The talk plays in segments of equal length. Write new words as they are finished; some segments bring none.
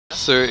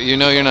Sir, you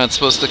know you're not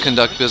supposed to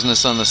conduct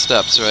business on the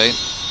steps, right?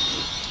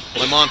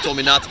 My mom told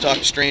me not to talk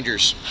to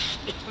strangers.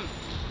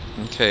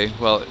 Okay,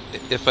 well,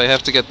 if I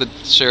have to get the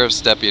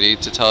sheriff's deputy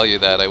to tell you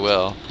that, I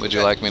will. Would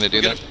you like me to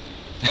do that?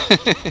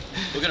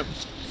 Look at him.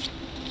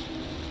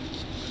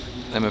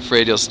 I'm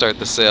afraid you'll start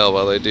the sale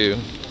while I do.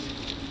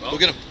 Well,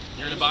 Look at him.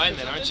 You're in a bind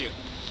then, aren't you?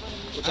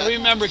 I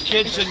remember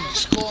kids in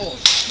school.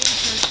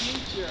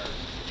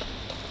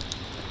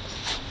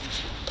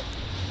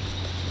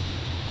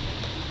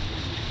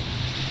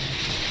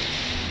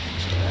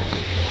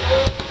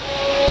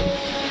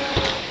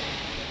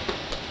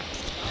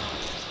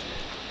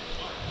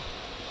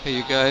 Hey,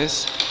 you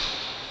guys.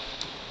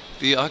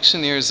 The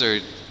auctioneers are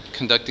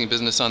conducting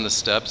business on the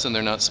steps and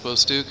they're not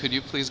supposed to. Could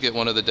you please get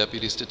one of the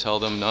deputies to tell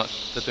them that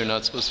they're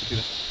not supposed to do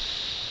that?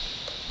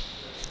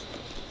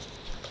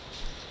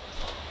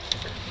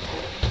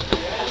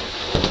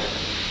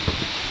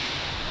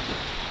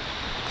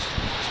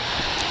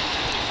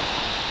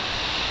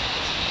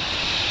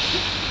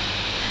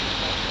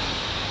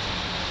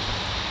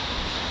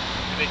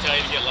 Did they tell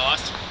you to get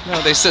lost? No,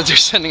 they said they're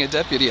sending a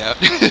deputy out.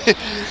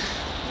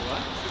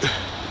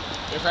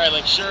 They're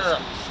probably like, sure.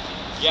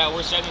 Yeah,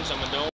 we're sending someone, don't